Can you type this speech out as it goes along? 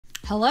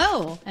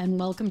Hello, and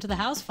welcome to the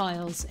House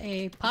Files,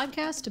 a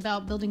podcast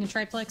about building a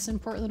triplex in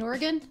Portland,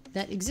 Oregon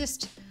that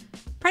exists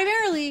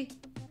primarily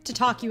to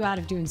talk you out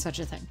of doing such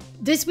a thing.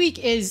 This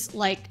week is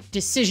like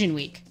decision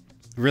week.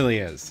 It really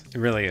is. It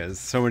really is.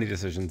 So many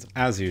decisions,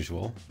 as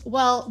usual.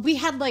 Well, we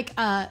had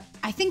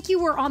I think you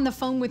were on the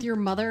phone with your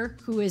mother,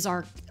 who is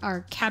our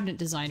cabinet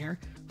designer,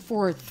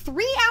 for 3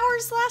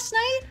 hours last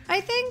night, I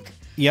think.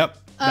 Yep.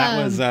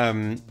 That was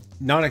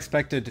not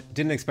expected.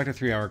 Didn't expect a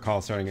 3-hour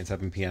call starting at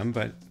 7 p.m.,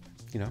 but,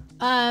 you know.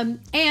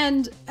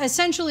 And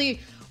essentially,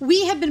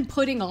 we have been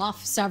putting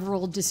off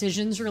several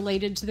decisions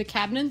related to the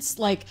cabinets.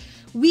 A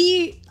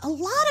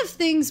lot of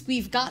things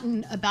we've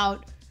gotten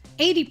about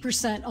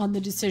 80% on the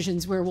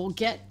decisions where we'll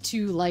get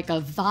to like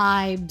a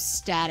vibe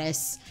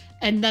status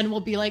and then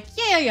we'll be like,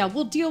 yeah,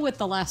 we'll deal with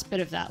the last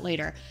bit of that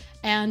later.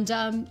 And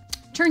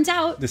turns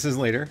out this is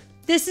later.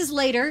 This is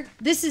later.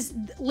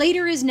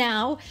 Later is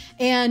now.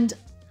 And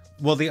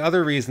well, the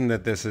other reason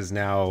that this is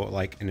now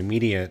like an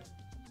immediate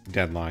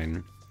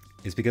deadline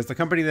is because the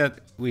company that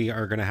we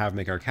are going to have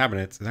make our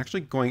cabinets is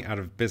actually going out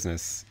of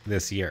business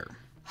this year.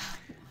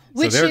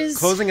 So they're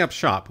closing up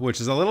shop,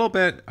 which is a little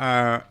bit,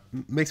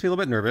 makes me a little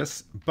bit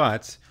nervous,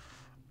 but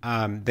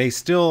they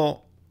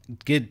still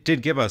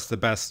did give us the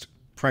best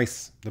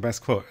price, the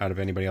best quote out of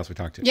anybody else we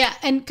talked to. Yeah,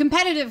 and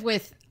competitive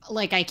with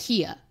like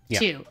IKEA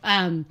too,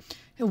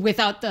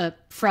 without the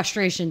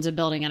frustrations of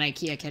building an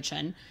IKEA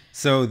kitchen.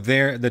 So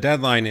the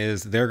deadline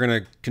is they're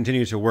going to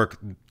continue to work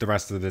the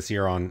rest of this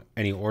year on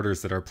any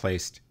orders that are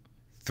placed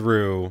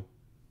through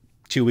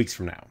 2 weeks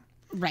from now.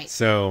 Right.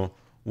 So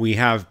we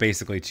have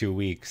basically 2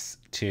 weeks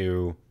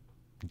to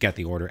get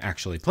the order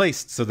actually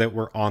placed so that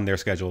we're on their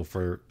schedule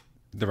for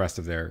the rest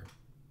of their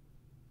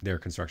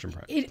construction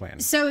plan.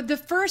 So the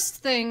first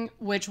thing,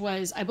 which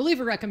was, I believe,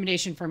 a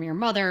recommendation from your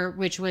mother,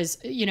 which was,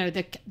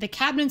 the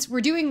cabinets,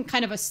 we're doing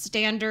kind of a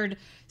standard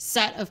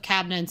set of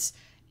cabinets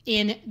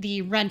in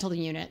the rental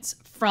units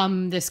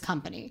from this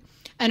company.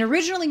 And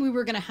originally we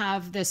were going to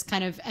have this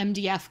kind of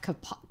MDF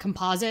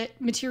composite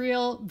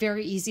material,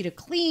 very easy to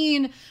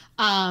clean,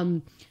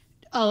 a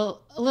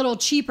little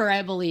cheaper,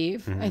 I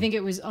believe. Mm-hmm. I think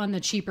it was on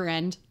the cheaper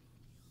end.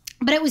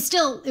 But it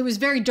was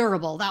very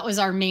durable. That was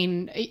our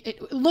main,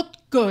 it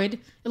looked good.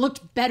 It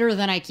looked better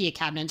than IKEA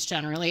cabinets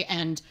generally,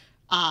 and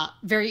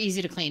very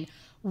easy to clean.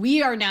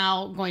 We are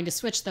now going to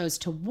switch those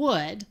to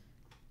wood,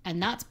 and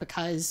that's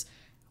because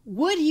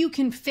wood you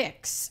can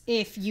fix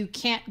if you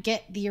can't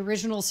get the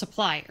original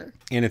supplier.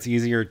 And it's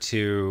easier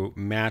to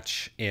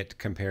match it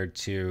compared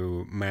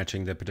to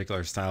matching the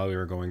particular style we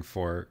were going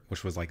for,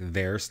 which was like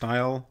their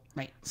style.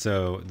 Right.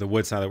 So the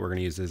wood style that we're going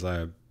to use is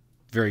a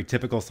very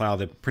typical style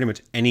that pretty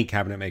much any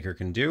cabinet maker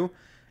can do.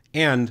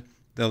 And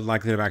the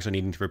likelihood of actually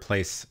needing to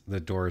replace the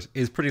doors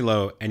is pretty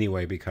low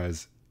anyway,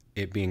 because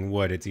it being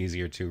wood, it's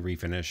easier to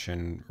refinish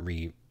and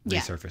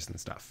resurface and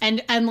stuff.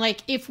 And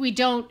like if we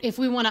want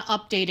to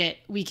update it,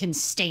 we can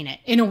stain it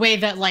in a way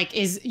that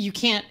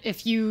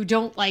if you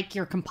don't like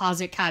your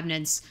composite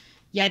cabinets,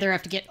 you either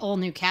have to get all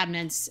new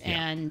cabinets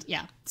and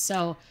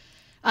So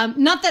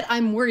not that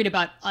I'm worried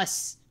about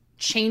us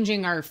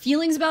changing our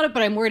feelings about it,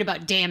 but I'm worried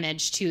about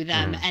damage to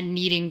them and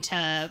needing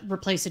to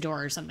replace a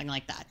door or something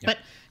like that. But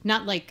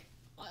not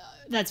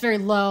that's very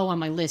low on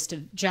my list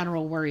of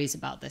general worries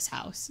about this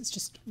house. It's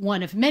just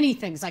one of many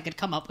things I could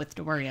come up with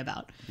to worry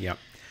about. Yep.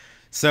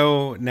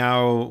 So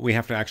now we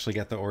have to actually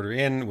get the order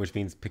in, which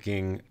means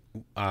picking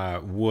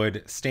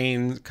wood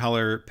stain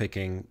color,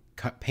 picking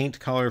paint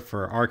color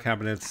for our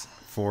cabinets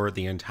for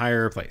the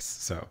entire place.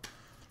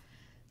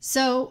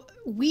 So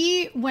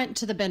we went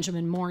to the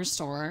Benjamin Moore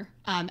store,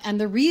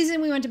 and the reason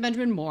we went to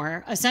Benjamin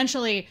Moore,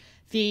 essentially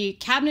the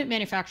cabinet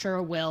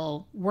manufacturer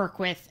will work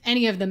with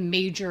any of the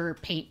major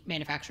paint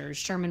manufacturers,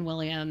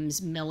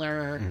 Sherwin-Williams,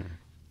 Miller,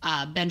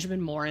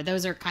 Benjamin Moore.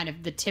 Those are kind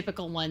of the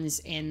typical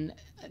ones in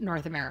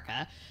North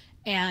America.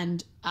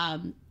 And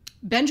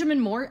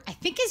Benjamin Moore, I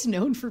think, is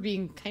known for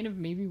being kind of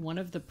maybe one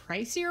of the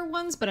pricier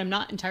ones, but I'm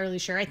not entirely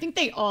sure. I think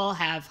they all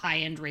have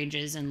high-end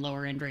ranges and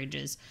lower-end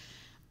ranges.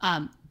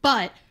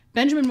 But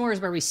Benjamin Moore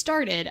is where we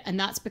started, and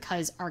that's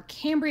because our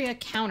Cambria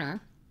counter,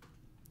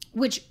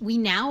 which we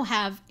now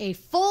have a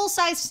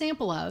full-size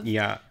sample of.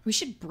 Yeah. We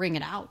should bring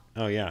it out.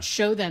 Oh, yeah.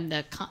 Show them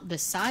the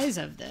size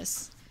of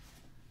this.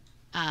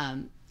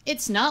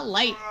 It's not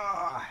light.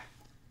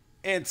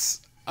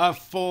 It's a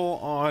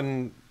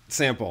full-on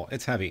sample.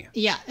 It's heavy.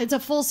 Yeah, it's a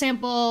full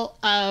sample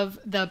of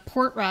the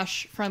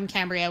Portrush from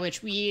Cambria,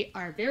 which we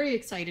are very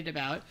excited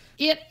about.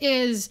 It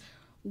is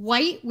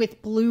white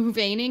with blue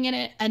veining in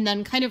it, and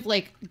then kind of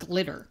like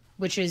glitter,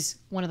 which is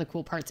one of the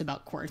cool parts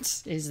about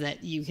quartz, is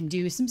that you can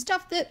do some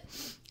stuff that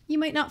you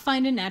might not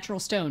find in natural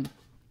stone.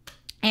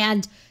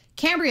 And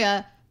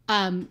Cambria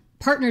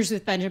partners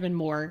with Benjamin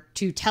Moore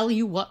to tell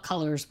you what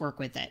colors work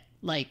with it.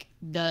 Like,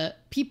 the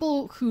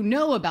people who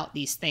know about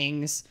these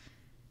things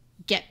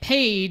get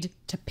paid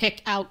to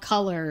pick out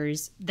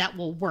colors that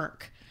will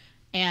work.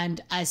 And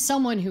as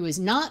someone who is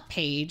not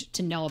paid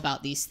to know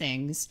about these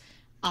things,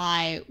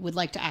 I would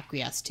like to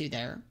acquiesce to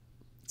their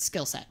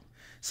skill set.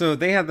 So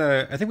they had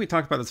I think we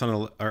talked about this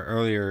on our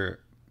earlier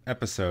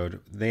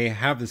episode, they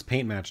have this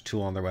paint match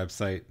tool on their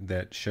website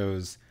that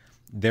shows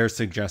their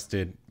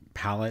suggested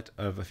palette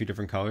of a few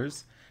different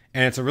colors.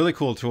 And it's a really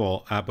cool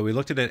tool, but we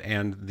looked at it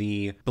and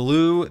the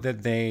blue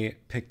that they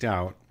picked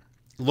out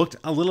looked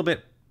a little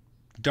bit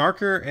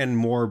darker and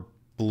more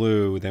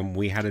blue than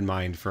we had in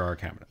mind for our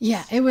cabinet.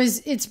 Yeah,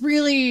 it's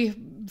really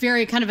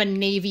very kind of a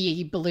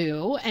navy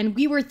blue, and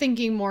we were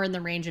thinking more in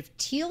the range of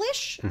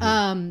tealish.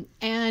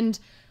 And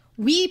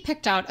we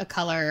picked out a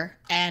color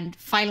and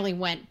finally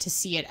went to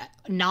see it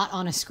not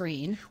on a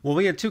screen. Well,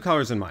 we had two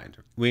colors in mind.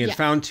 We had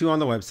found two on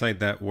the website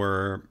that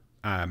were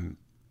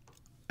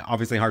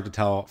obviously hard to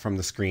tell from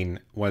the screen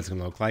what it's going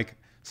to look like.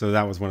 So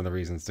that was one of the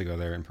reasons to go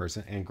there in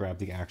person and grab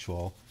the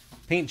actual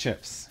paint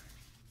chips.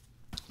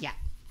 Yeah.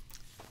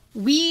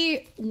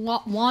 We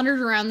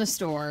wandered around the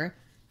store.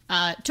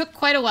 Took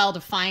quite a while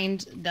to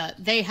find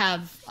that they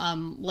have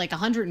like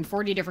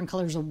 140 different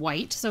colors of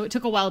white. So it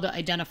took a while to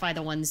identify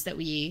the ones that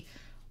we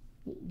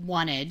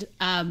wanted.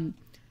 The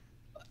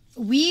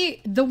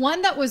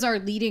one that was our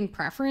leading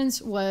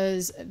preference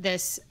was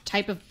this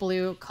type of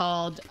blue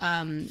called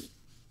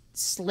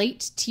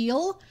slate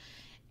teal.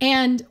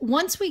 And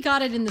once we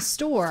got it in the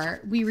store,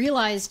 we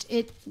realized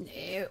it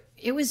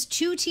was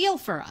too teal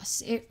for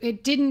us.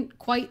 It didn't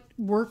quite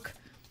work.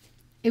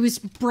 It was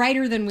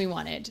brighter than we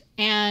wanted.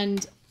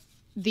 And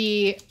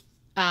the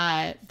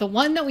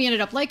one that we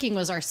ended up liking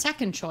was our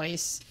second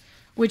choice,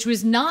 which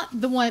was not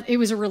the one. It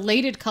was a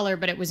related color,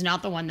 but it was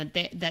not the one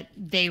that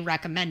they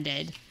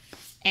recommended.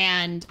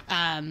 And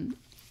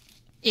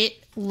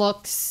it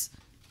looks,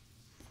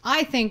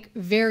 I think,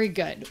 very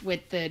good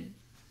with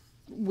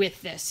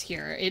this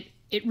here.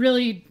 It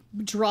really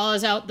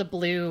draws out the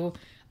blue.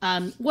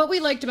 What we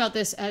liked about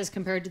this as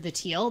compared to the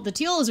teal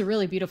is a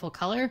really beautiful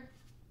color,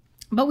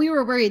 but we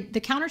were worried the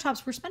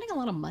countertops we're spending a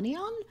lot of money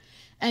on.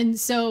 And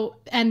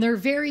they're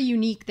very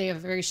unique. They have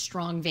very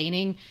strong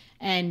veining.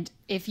 And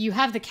if you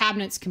have the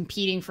cabinets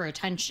competing for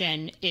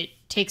attention, it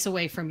takes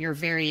away from your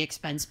very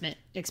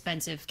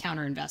expensive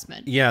counter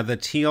investment. Yeah, the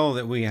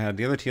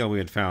other teal we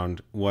had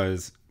found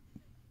was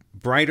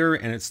brighter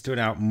and it stood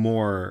out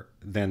more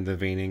than the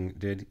veining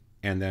did.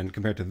 And then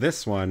compared to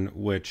this one,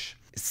 which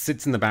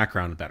sits in the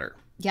background better.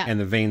 Yeah. And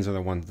the veins are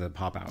the ones that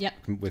pop out Yep.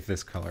 with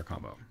this color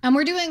combo. And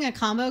we're doing a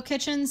combo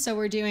kitchen. So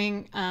we're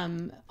doing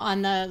on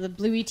the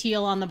bluey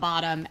teal on the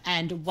bottom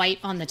and white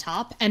on the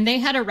top. And they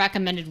had a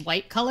recommended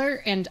white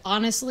color. And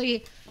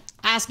honestly,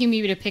 asking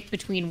me to pick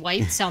between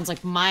white sounds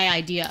like my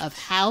idea of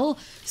hell.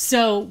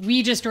 So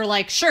we just were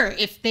like, sure,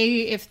 if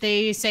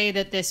they say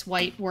that this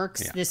white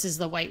works, this is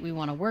the white we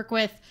want to work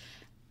with.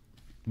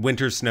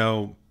 Winter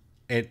snow,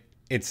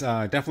 it's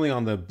definitely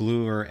on the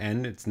bluer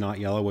end. It's not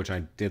yellow, which I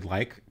did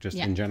like just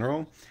in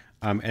general.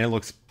 And it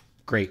looks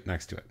great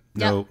next to it.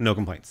 No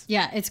complaints.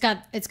 Yeah, it's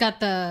got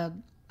the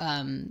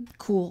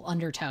cool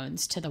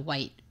undertones to the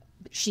white.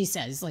 She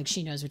says, like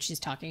she knows what she's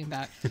talking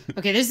about.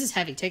 Okay, this is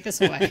heavy. Take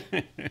this away.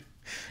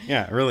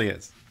 Yeah, it really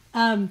is.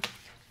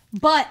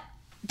 But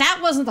that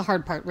wasn't the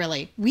hard part,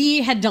 really.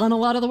 We had done a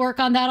lot of the work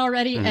on that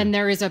already, and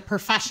there is a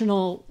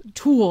professional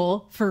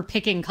tool for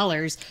picking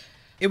colors.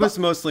 It was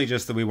mostly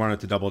just that we wanted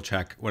to double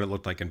check what it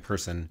looked like in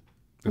person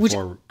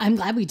before. Which I'm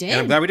glad we did. And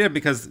I'm glad we did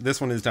because this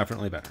one is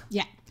definitely better.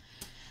 Yeah.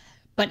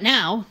 But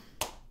now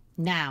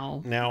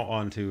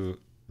on to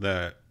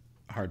the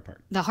hard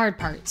part. The hard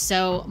part.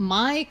 So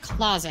my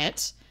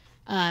closet,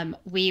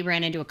 we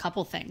ran into a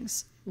couple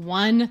things.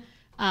 One,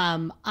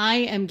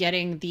 I am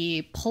getting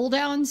the pull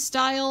down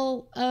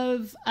style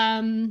of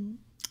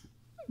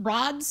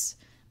rods.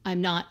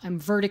 I'm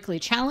vertically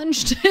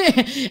challenged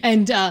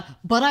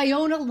but I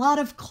own a lot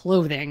of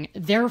clothing.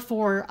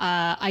 Therefore,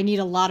 I need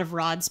a lot of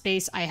rod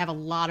space. I have a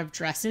lot of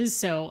dresses.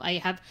 So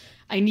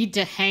I need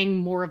to hang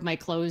more of my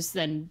clothes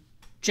than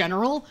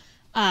general.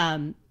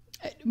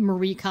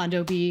 Marie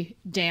Kondo be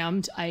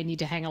damned. I need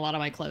to hang a lot of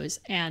my clothes,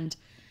 and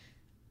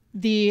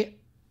the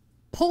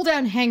pull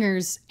down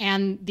hangers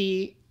and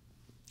the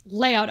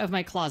layout of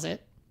my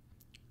closet,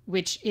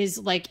 which is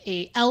like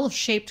a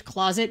L-shaped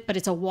closet, but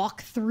it's a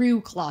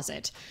walk-through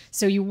closet.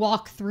 So you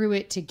walk through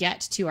it to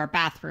get to our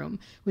bathroom,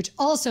 which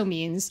also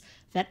means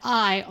that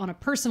I, on a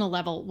personal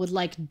level, would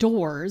like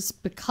doors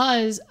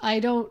because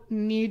I don't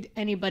need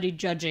anybody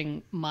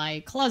judging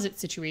my closet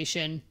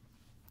situation.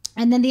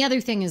 And then the other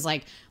thing is,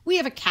 like, we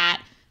have a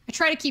cat. I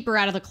try to keep her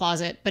out of the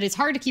closet, but it's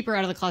hard to keep her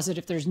out of the closet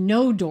if there's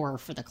no door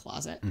for the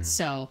closet. Mm.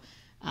 So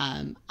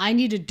I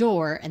need a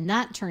door, and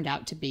that turned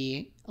out to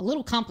be a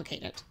little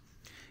complicated.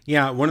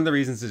 Yeah, one of the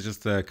reasons is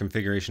just the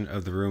configuration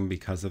of the room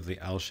because of the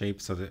L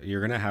shape. So that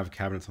you're going to have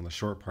cabinets on the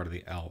short part of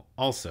the L.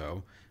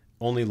 Also,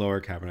 only lower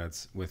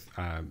cabinets with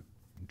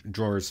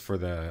drawers for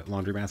the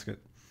laundry basket.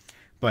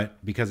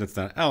 But because it's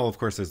that L, of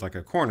course, there's like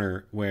a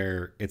corner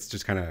where it's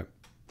just kind of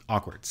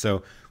awkward.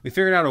 So we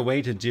figured out a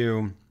way to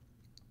do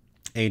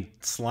a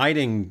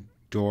sliding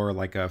door,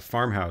 like a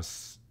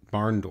farmhouse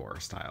barn door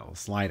style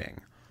sliding.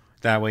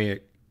 That way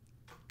it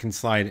can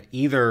slide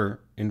either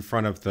in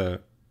front of the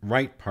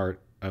right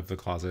part of the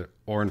closet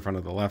or in front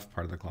of the left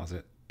part of the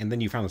closet. And then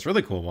you found this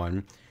really cool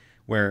one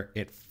where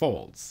it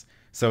folds.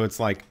 So it's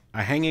like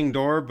a hanging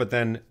door, but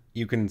then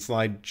you can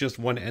slide just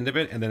one end of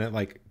it, and then it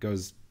like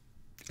goes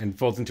and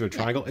folds into a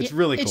triangle. It's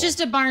really cool. It's just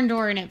a barn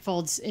door, and it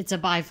folds. It's a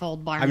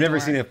bifold barn door. I've never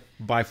seen a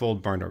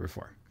bifold barn door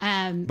before.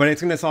 But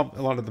it's going to solve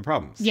a lot of the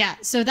problems. Yeah,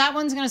 so that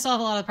one's going to solve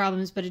a lot of the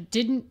problems, but it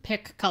didn't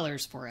pick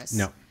colors for us.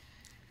 No.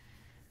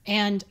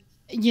 And,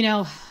 you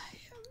know,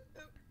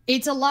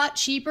 it's a lot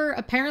cheaper,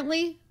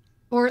 apparently,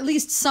 or at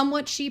least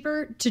somewhat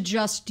cheaper, to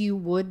just do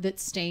wood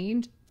that's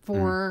stained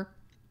for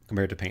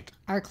compared to paint.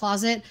 Our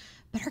closet.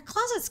 But our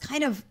closet's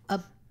kind of a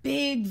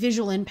big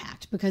visual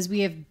impact because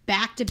we have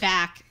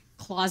back-to-back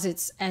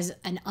closets as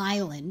an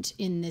island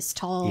in this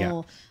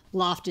tall,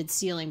 lofted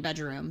ceiling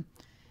bedroom.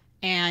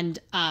 And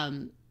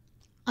I'm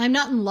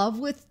not in love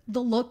with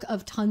the look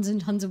of tons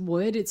and tons of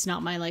wood. It's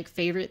not my like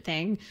favorite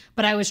thing,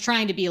 but I was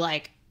trying to be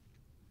like,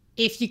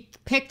 if you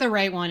pick the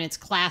right one, it's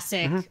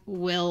classic.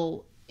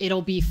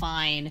 It'll be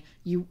fine.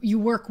 You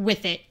work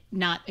with it,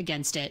 not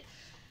against it.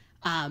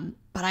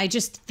 But I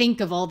just think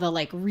of all the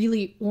like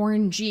really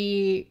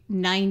orangey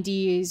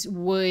 90s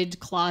wood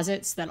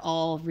closets that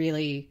all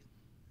really,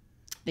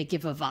 they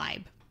give a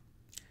vibe.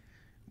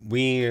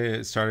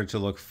 We started to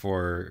look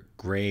for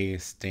gray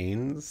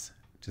stains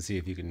to see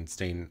if you can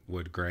stain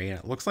wood gray. And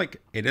it looks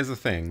like it is a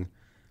thing,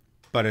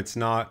 but there's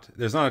not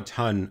a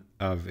ton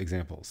of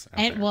examples out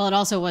there. Well, it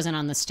also wasn't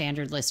on the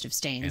standard list of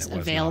stains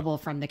available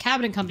from the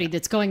cabinet company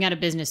that's going out of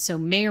business, so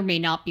may or may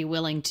not be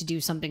willing to do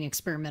something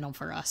experimental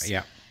for us.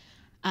 Yeah.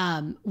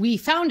 We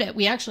found it.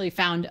 We actually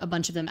found a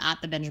bunch of them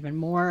at the Benjamin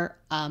Moore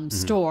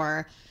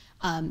store.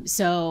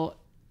 So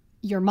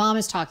your mom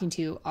is talking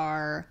to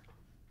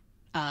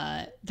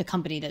the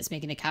company that's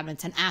making the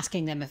cabinets and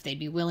asking them if they'd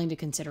be willing to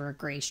consider a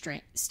gray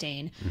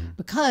stain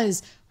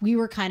because we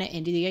were kind of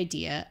into the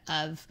idea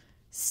of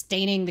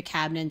staining the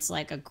cabinets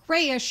like a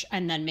grayish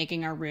and then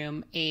making our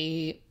room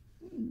a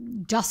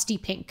dusty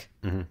pink.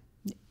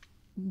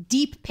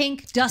 Deep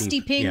pink,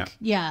 dusty pink.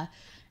 Yeah.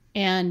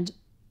 And,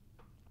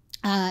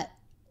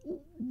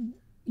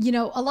 you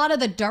know, a lot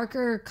of the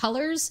darker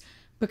colors,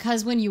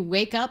 because when you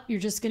wake up, you're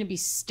just going to be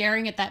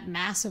staring at that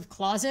mass of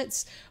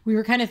closets. We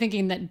were kind of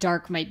thinking that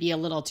dark might be a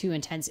little too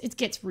intense. It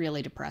gets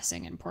really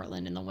depressing in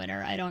Portland in the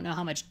winter. I don't know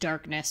how much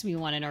darkness we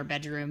want in our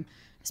bedroom,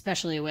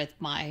 especially with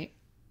my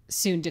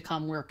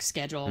soon-to-come work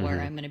schedule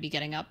where I'm going to be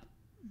getting up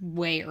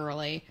way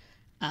early.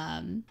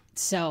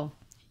 So,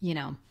 you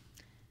know,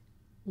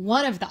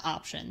 one of the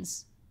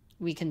options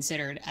we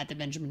considered at the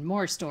Benjamin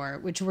Moore store,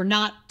 which were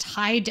not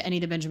tied to any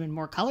of the Benjamin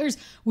Moore colors.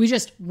 We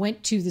just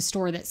went to the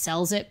store that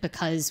sells it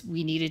because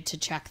we needed to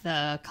check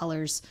the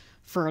colors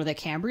for the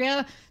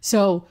Cambria.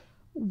 So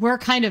we're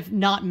kind of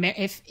not,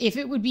 if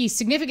it would be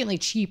significantly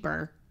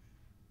cheaper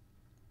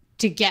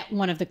to get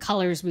one of the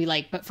colors we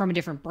like, but from a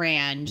different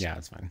brand. Yeah,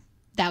 that's fine.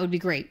 That would be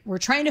great. We're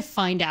trying to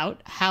find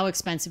out how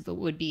expensive it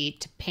would be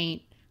to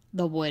paint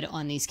the wood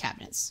on these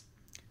cabinets.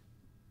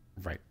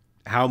 Right.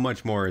 How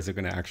much more is it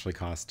going to actually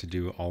cost to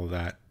do all of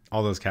that,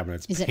 all those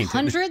cabinets Is painted? It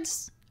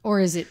hundreds or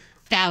is it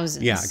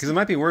thousands? Yeah, because it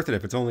might be worth it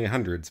if it's only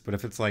hundreds, but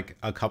if it's like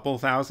a couple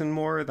thousand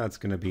more, that's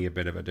going to be a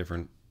bit of a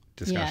different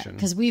discussion. Yeah,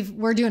 because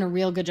we're doing a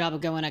real good job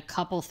of going a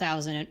couple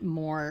thousand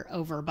more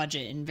over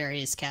budget in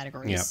various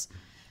categories. Yep.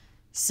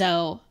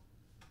 So,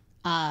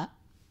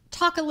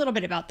 talk a little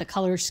bit about the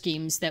color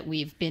schemes that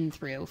we've been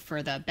through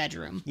for the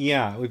bedroom.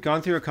 Yeah, we've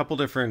gone through a couple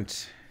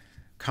different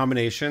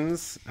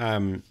combinations,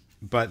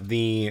 but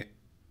the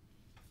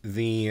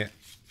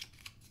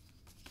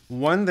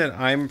one that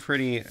I'm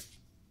pretty...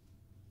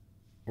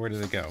 Where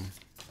did it go?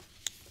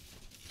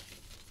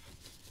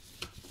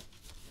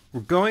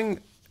 We're going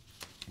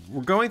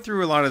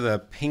through a lot of the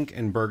pink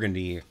and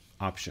burgundy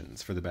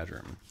options for the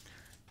bedroom.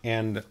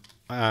 And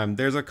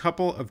there's a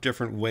couple of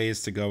different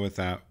ways to go with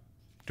that,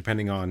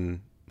 depending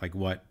on like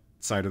what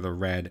side of the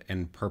red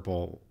and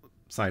purple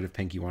side of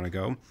pink you want to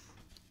go.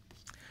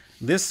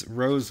 This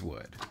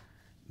rosewood,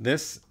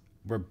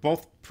 we're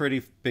both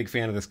pretty big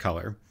fan of this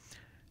color.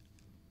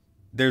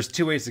 There's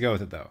two ways to go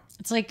with it though.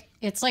 It's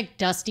like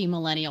dusty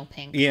millennial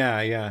pink.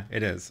 Yeah,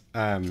 it is.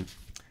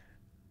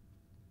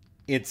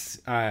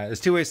 There's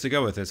two ways to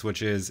go with this,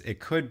 which is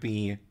it could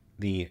be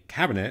the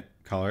cabinet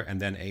color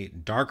and then a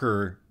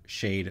darker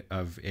shade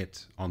of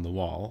it on the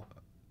wall,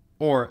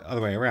 or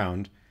other way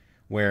around,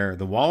 where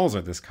the walls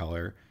are this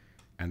color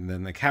and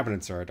then the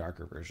cabinets are a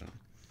darker version.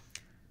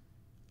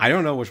 I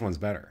don't know which one's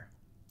better.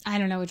 I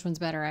don't know which one's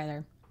better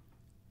either.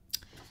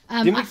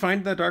 Didn't we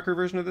find the darker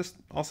version of this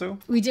also?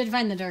 We did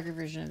find the darker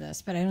version of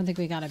this, but I don't think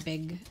we got a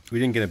big... We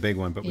didn't get a big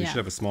one, but we should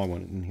have a small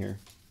one in here.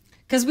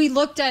 Because we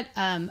looked at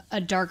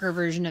a darker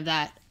version of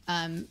that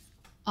on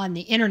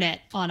the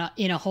internet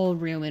in a whole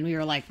room, and we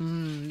were like,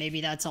 maybe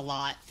that's a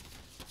lot.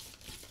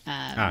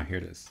 Here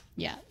it is.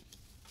 Yeah.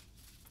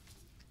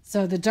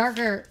 So the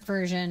darker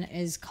version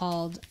is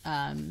called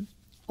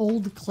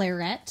Old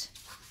Claret,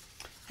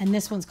 and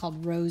this one's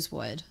called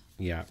Rosewood.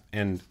 Yeah,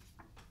 and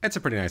it's a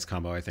pretty nice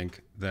combo, I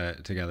think.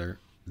 Together,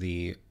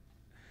 the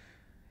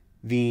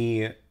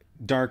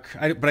dark.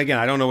 But again,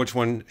 I don't know which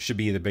one should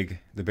be the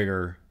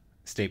bigger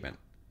statement.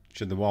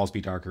 Should the walls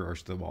be darker or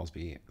should the walls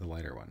be the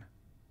lighter one?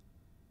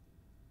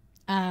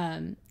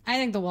 I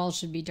think the walls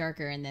should be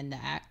darker, and then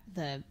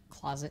the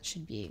closet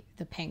should be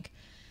the pink.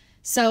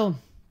 So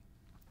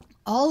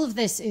all of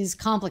this is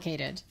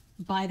complicated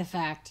by the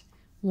fact,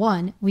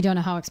 one, we don't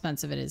know how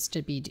expensive it is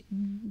to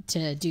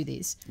do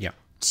these. Yeah.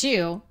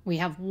 Two, we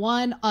have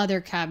one other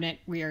cabinet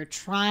we are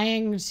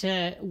trying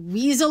to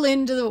weasel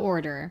into the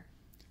order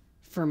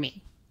for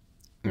me,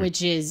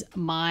 which is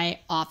my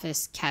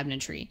office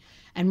cabinetry.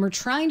 And we're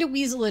trying to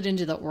weasel it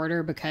into the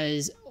order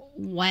because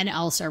when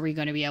else are we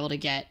going to be able to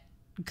get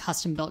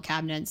custom built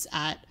cabinets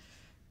at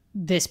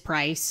this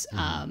price?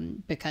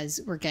 Because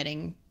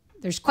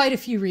there's quite a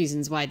few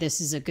reasons why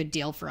this is a good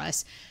deal for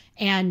us.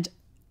 And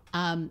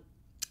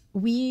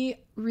we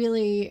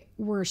really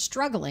were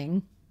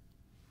struggling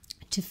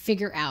to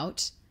figure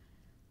out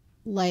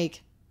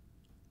like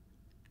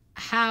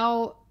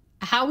how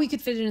we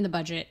could fit it in the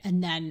budget,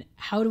 and then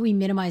how do we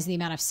minimize the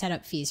amount of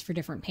setup fees for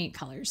different paint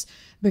colors,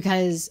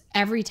 because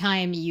every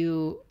time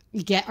you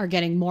are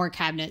getting more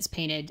cabinets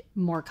painted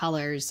more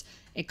colors,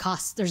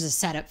 there's a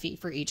setup fee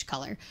for each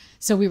color.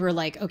 So we were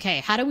like, okay,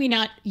 how do we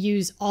not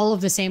use all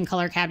of the same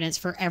color cabinets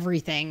for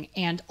everything,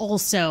 and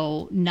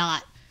also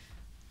not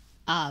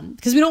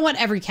because we don't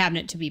want every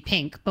cabinet to be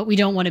pink, but we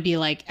don't want to be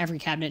like every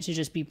cabinet to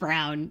just be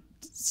brown,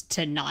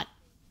 to not,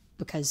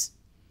 because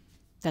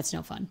that's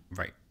no fun.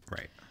 Right.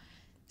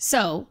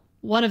 So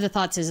one of the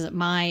thoughts is that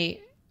my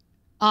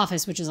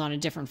office, which is on a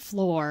different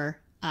floor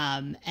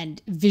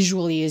and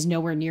visually is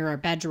nowhere near our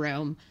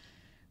bedroom,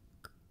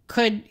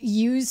 could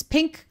use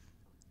pink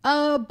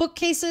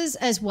bookcases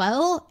as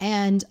well.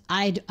 And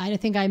I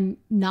think I'm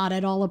not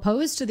at all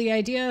opposed to the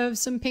idea of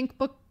some pink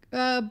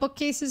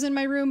bookcases in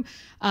my room.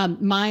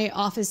 My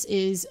office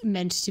is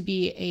meant to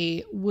be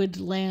a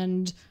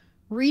woodland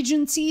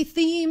Regency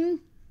theme.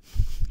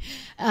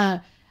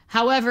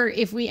 However,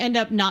 if we end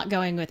up not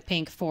going with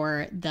pink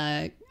for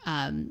the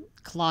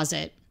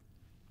closet,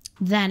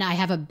 then I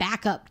have a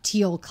backup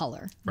teal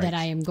color that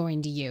I am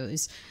going to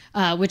use,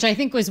 which I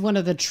think was one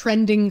of the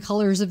trending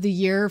colors of the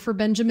year for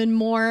Benjamin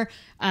Moore.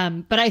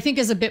 But I think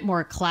is a bit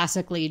more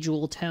classically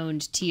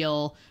jewel-toned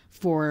teal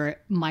for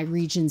my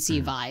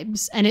Regency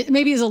vibes. And it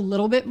maybe is a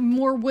little bit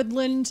more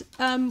woodland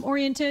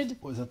oriented.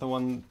 Was that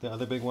the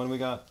other big one we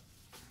got?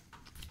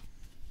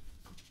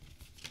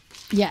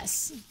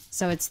 Yes.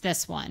 So it's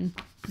this one.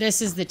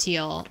 This is the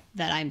teal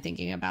that I'm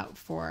thinking about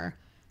for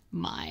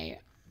my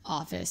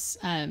office.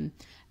 And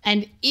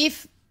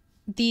if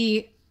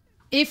we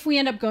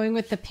end up going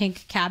with the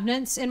pink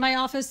cabinets in my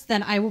office,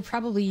 then I will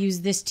probably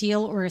use this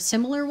teal or a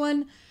similar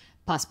one,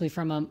 possibly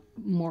from a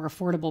more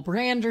affordable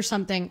brand or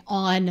something,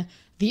 on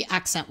the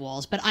accent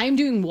walls. But I'm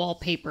doing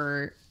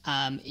wallpaper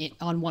on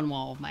one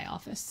wall of my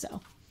office.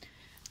 So,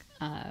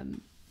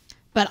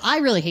 but I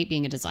really hate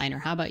being a designer.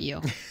 How about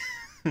you?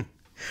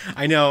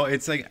 I know,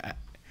 it's like,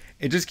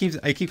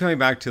 I keep coming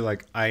back to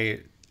like,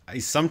 I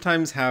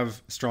sometimes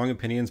have strong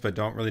opinions, but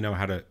don't really know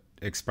how to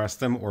express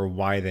them or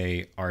why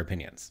they are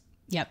opinions.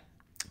 Yep.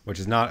 Which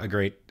is not a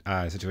great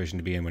situation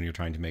to be in when you're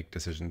trying to make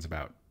decisions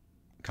about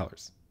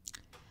colors.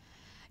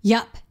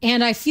 Yep.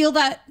 And I feel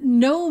that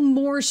no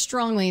more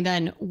strongly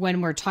than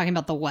when we're talking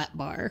about the wet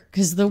bar,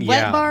 because the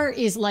wet bar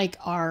is like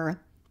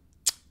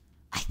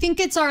I think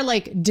it's our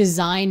like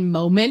design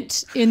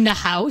moment in the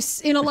house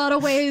in a lot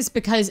of ways,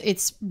 because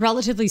it's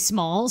relatively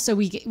small. So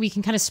we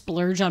can kind of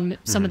splurge on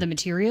some of the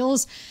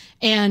materials,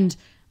 and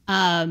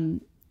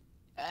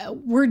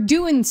we're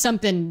doing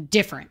something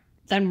different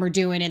than we're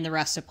doing in the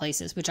rest of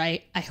places, which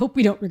I hope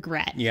we don't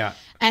regret. Yeah.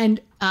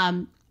 And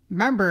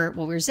remember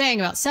what we were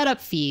saying about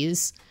setup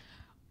fees.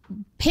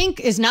 Pink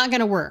is not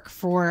going to work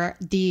for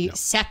the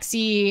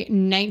sexy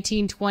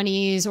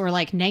 1920s or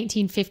like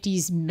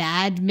 1950s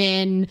Mad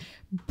Men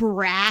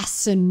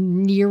brass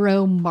and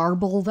Nero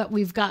marble that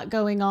we've got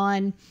going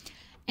on.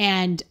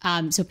 And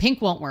so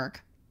pink won't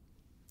work.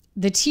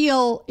 The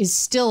teal is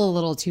still a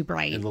little too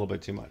bright. A little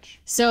bit too much.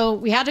 So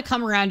we had to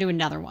come around to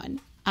another one.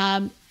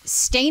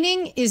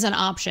 Staining is an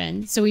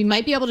option. So we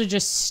might be able to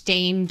just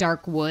stain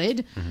dark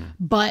wood,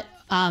 but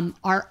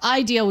our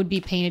ideal would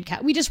be painted.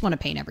 We just want to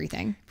paint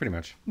everything. Pretty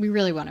much. We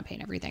really want to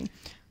paint everything.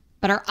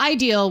 But our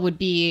ideal would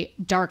be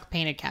dark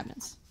painted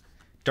cabinets.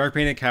 Dark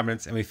painted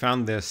cabinets. And we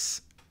found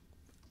this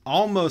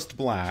almost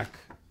black,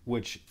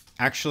 which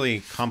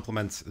actually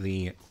complements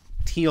the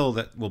teal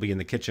that will be in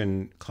the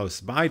kitchen close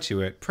by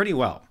to it pretty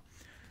well.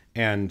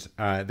 And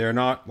they're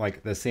not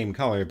like the same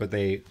color, but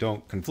they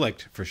don't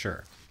conflict for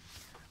sure.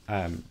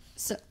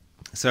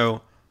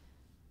 So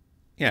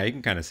yeah, you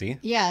can kind of see.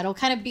 Yeah, it'll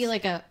kind of be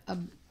like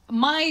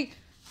my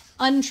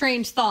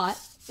untrained thought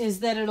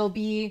is that it'll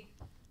be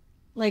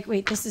like,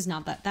 wait, this is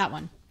not that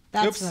one.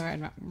 That's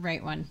the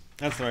right one.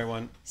 That's the right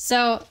one.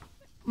 So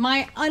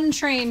my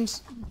untrained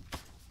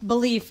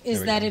belief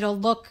is that it'll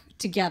look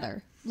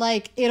together.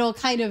 Like it'll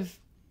kind of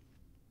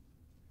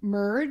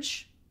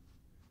merge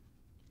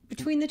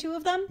between the two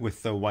of them.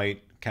 With the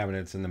white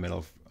cabinets in the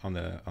middle on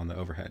the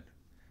overhead.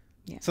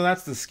 Yeah. So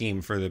that's the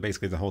scheme for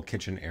basically the whole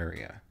kitchen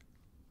area.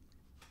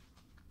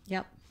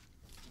 Yep.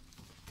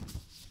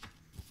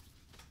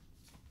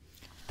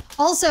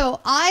 Also,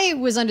 I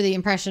was under the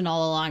impression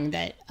all along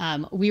that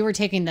we were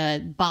taking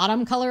the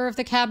bottom color of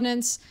the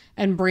cabinets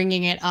and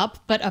bringing it up,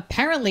 but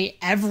apparently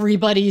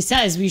everybody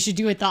says we should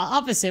do it the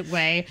opposite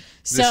way.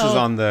 So This is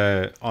on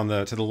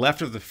the to the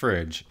left of the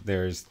fridge.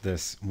 There's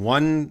this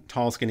one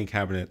tall, skinny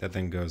cabinet that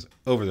then goes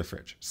over the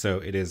fridge. So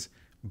it is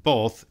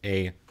both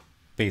a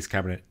base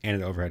cabinet and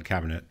an overhead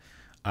cabinet.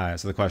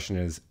 So the question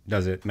is,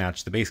 does it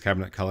match the base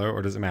cabinet color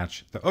or does it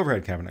match the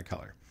overhead cabinet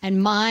color?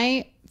 and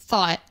my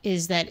thought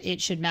is that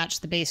it should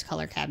match the base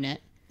color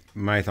cabinet.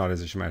 My thought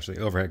is it should match the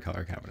overhead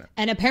color cabinet.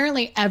 And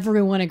apparently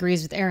everyone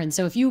agrees with Aaron.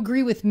 So if you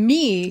agree with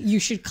me, you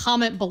should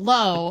comment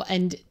below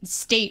and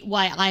state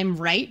why I'm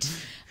right.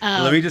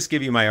 Let me just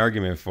give you my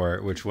argument for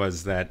it, which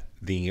was that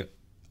the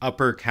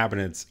upper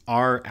cabinets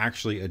are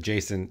actually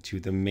adjacent to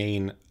the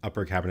main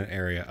upper cabinet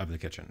area of the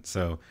kitchen.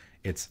 So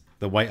it's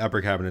the white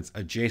upper cabinets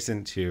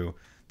adjacent to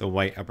the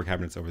white upper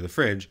cabinets over the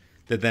fridge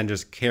that then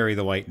just carry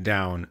the white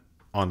down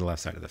on the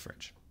left side of the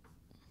fridge.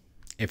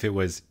 If it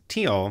was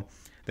teal,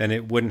 then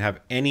it wouldn't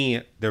have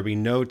any, there'd be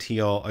no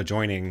teal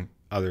adjoining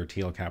other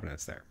teal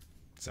cabinets there.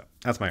 So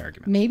that's my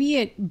argument. Maybe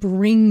it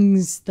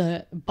brings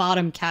the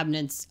bottom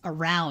cabinets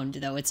around,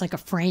 though. It's like a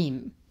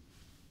frame.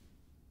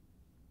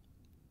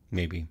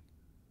 Maybe.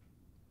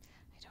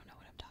 I don't know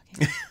what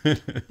I'm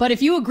talking about. But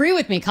if you agree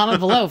with me, comment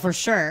below for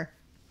sure.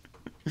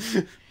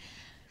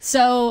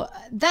 So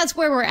that's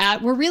where we're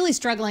at. We're really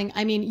struggling.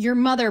 I mean, your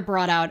mother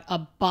brought out a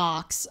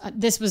box.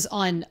 This was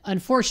on,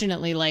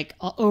 unfortunately, like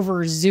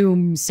over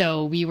Zoom.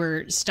 So we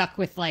were stuck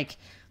with like,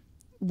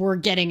 we're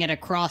getting it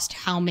across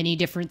how many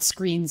different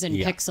screens and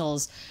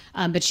pixels.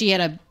 But she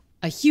had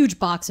a huge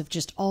box of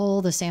just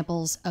all the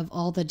samples of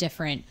all the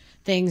different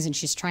things. And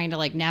she's trying to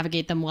like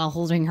navigate them while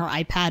holding her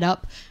iPad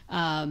up,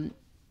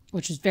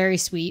 which was very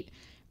sweet.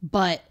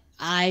 But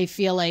I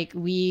feel like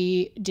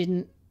we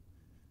didn't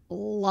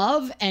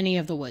love any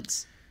of the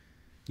woods.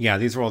 Yeah,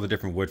 these are all the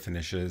different wood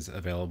finishes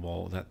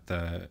available that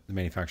the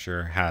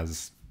manufacturer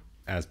has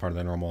as part of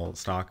the normal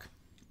stock.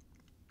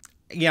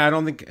 Yeah, I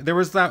don't think there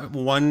was that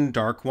one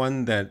dark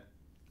one that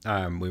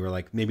we were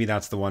like, maybe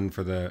that's the one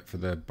for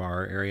the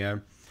bar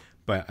area,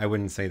 but I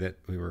wouldn't say that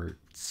we were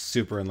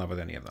super in love with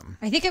any of them.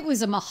 I think it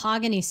was a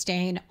mahogany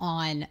stain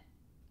on,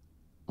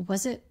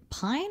 was it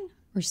pine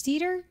or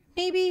cedar?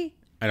 Maybe.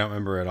 I don't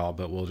remember at all,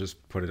 but we'll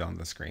just put it on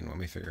the screen when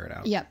we figure it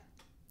out. Yep.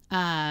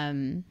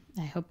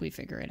 I hope we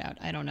figure it out.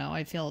 I don't know.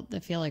 I feel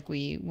like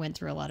we went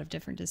through a lot of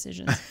different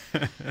decisions.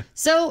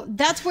 So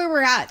that's where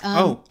we're at.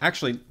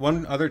 Actually,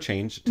 one other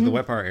change to the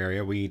wet bar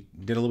area, we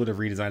did a little bit of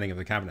redesigning of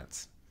the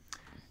cabinets.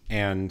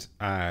 And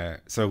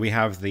so we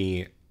have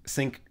the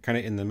sink kind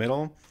of in the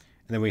middle.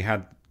 And then we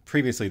had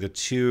previously the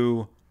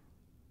two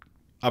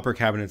upper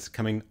cabinets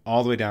coming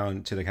all the way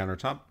down to the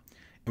countertop.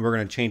 And we're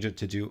going to change it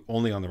to do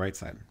only on the right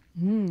side.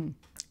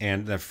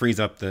 And that frees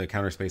up the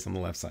counter space on the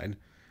left side.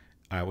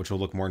 Which will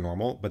look more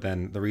normal. But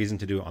then the reason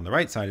to do it on the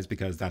right side is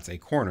because that's a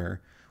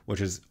corner,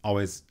 which is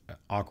always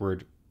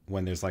awkward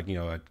when there's like,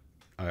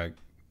 a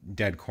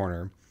dead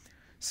corner.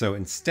 So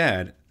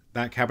instead,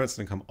 that cabinet's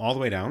going to come all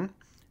the way down.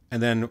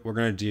 And then we're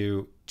going to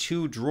do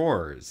two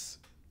drawers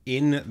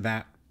in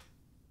that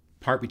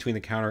part between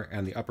the counter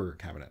and the upper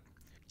cabinet.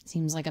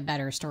 Seems like a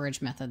better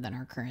storage method than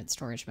our current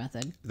storage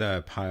method.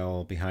 The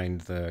pile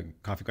behind the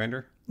coffee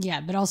grinder? Yeah,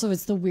 but also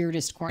it's the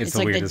weirdest corner. It's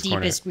like the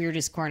deepest,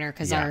 weirdest corner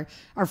because our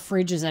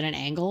fridge is at an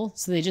angle.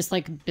 So they just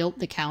like built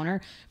the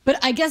counter.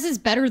 But I guess it's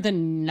better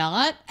than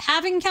not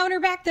having counter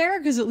back there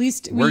because at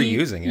least we're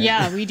using it.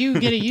 Yeah, we do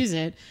get to use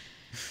it.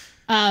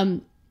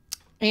 And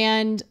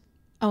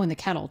the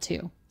kettle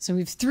too. So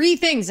we have three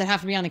things that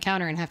have to be on the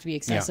counter and have to be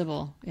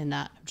accessible in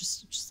that. I'm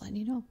just letting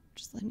you know.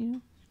 Just letting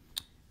you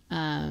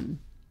know.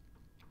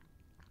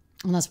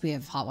 Unless we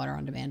have hot water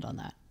on demand on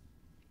that.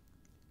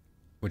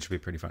 Which would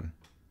be pretty fun.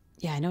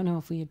 Yeah, I don't know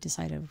if we have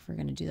decided if we're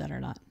going to do that or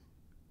not.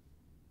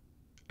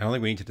 I don't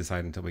think we need to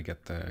decide until we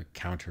get the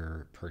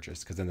counter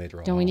purchased because then they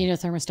draw. Don't we need a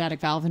thermostatic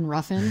valve in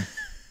Ruffin?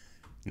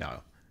 No.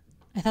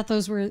 I thought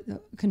those were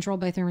controlled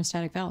by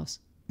thermostatic valves.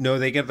 No,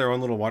 they get their own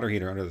little water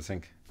heater under the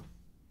sink.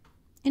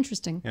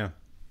 Interesting. Yeah.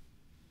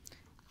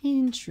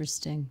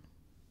 Interesting.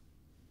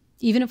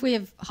 Even if we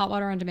have hot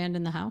water on demand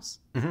in the house?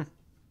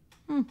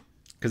 Mm-hmm.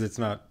 Because it's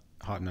not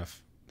hot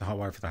enough. The hot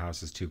water for the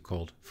house is too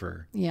cold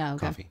for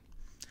coffee.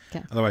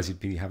 Okay. Otherwise, you'd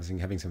be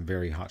having some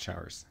very hot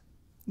showers.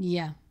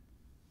 Yeah.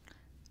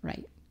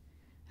 Right.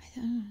 I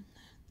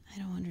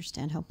don't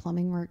understand how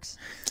plumbing works.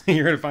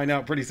 You're going to find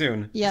out pretty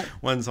soon. Yep.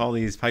 Once all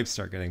these pipes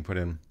start getting put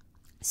in.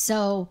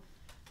 So,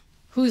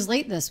 who's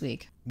late this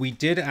week? We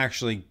did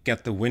actually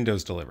get the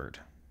windows delivered.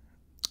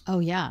 Oh,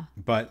 yeah.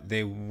 But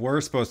they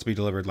were supposed to be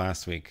delivered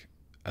last week,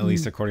 at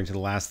least according to the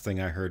last thing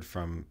I heard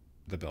from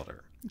the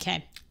builder.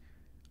 Okay.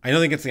 I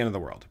don't think it's the end of the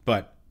world,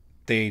 but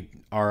they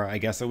are, I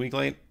guess, a week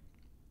late.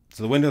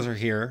 So the windows are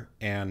here,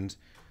 and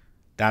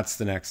that's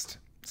the next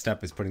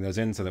step is putting those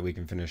in so that we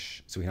can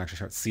finish, so we can actually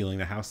start sealing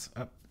the house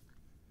up.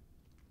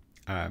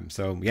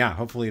 So yeah,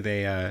 hopefully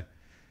they, I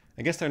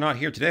guess they're not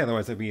here today.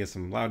 Otherwise there'd be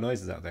some loud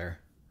noises out there.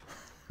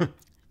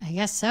 I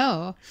guess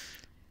so.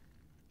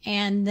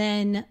 And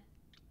then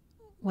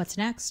What's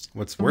next?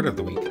 What's word of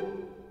the week?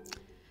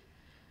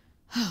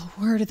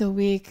 Word of the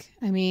week.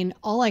 I mean,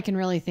 all I can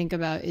really think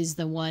about is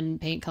the one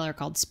paint color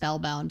called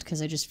Spellbound,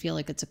 because I just feel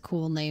like it's a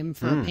cool name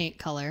for a paint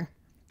color.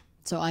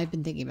 So I've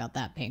been thinking about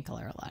that paint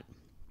color a lot.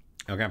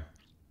 Okay.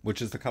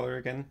 Which is the color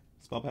again?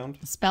 Spellbound?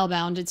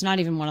 Spellbound. It's not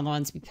even one of the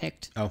ones we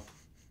picked. Oh.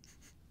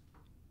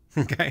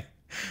 Okay.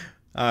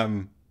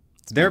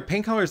 Their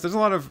paint colors, there's a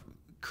lot of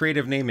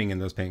creative naming in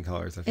those paint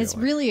colors, I feel It's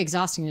like. really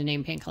exhausting to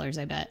name paint colors,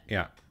 I bet.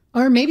 Yeah.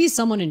 Or maybe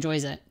someone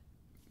enjoys it.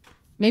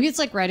 Maybe it's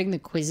like writing the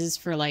quizzes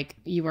for, like,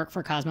 you work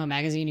for Cosmo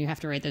Magazine, you have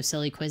to write those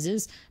silly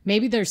quizzes.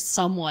 Maybe there's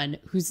someone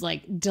who's,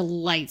 like,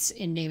 delights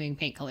in naming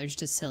paint colors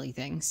to silly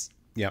things.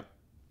 Yep.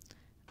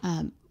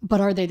 But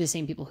are they the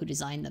same people who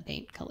design the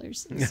paint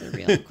colors? Is the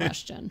real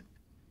question.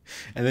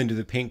 And then do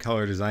the paint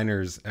color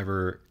designers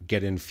ever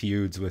get in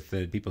feuds with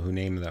the people who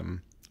name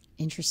them?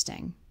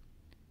 Interesting.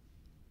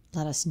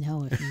 Let us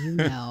know if you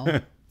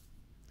know.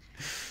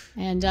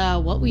 And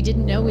what we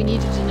didn't know we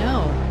needed to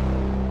know.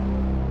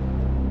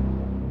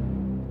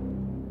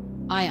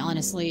 I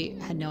honestly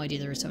had no idea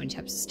there were so many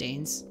types of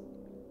stains.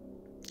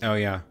 Oh,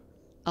 yeah.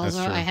 That's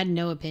Also, true. I had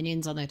no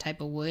opinions on the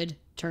type of wood,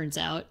 turns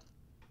out.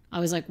 I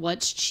was like,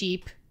 what's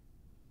cheap?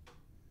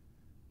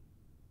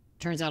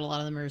 Turns out a lot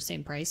of them are the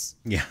same price.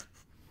 Yeah.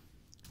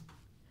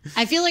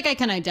 I feel like I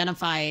can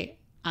identify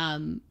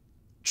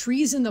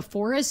trees in the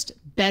forest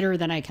better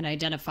than I can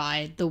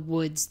identify the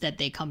woods that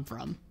they come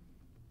from.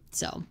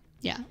 So,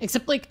 yeah.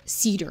 Except like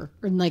cedar,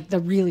 or like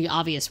the really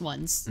obvious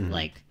ones,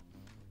 like,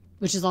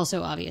 which is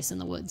also obvious in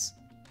the woods.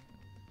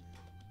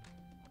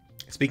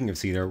 Speaking of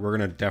cedar, we're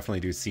going to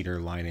definitely do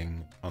cedar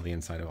lining on the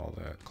inside of all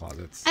the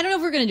closets. I don't know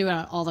if we're going to do it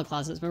on all the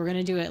closets, but we're going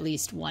to do at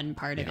least one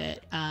part of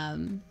it.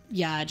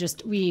 Yeah,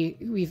 just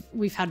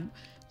we've had,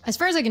 as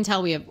far as I can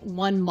tell, we have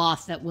one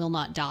moth that will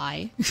not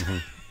die.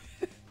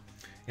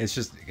 It's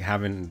just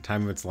having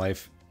time of its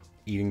life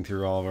eating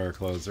through all of our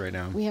clothes right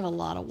now. We have a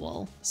lot of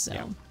wool, so.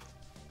 Yeah.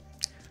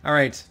 All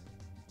right.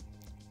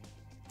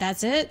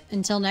 That's it.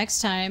 Until next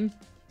time,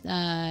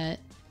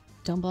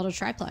 don't build a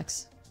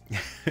triplex.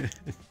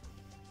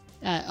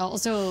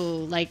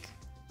 Also,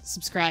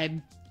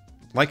 subscribe,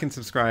 Like and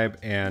subscribe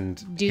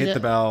and Do hit the- the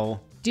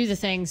bell. do the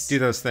things, Do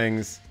those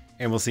things.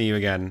 And we'll see you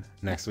again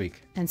next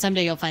week. and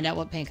someday you'll find out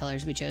what paint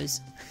colors we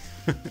chose.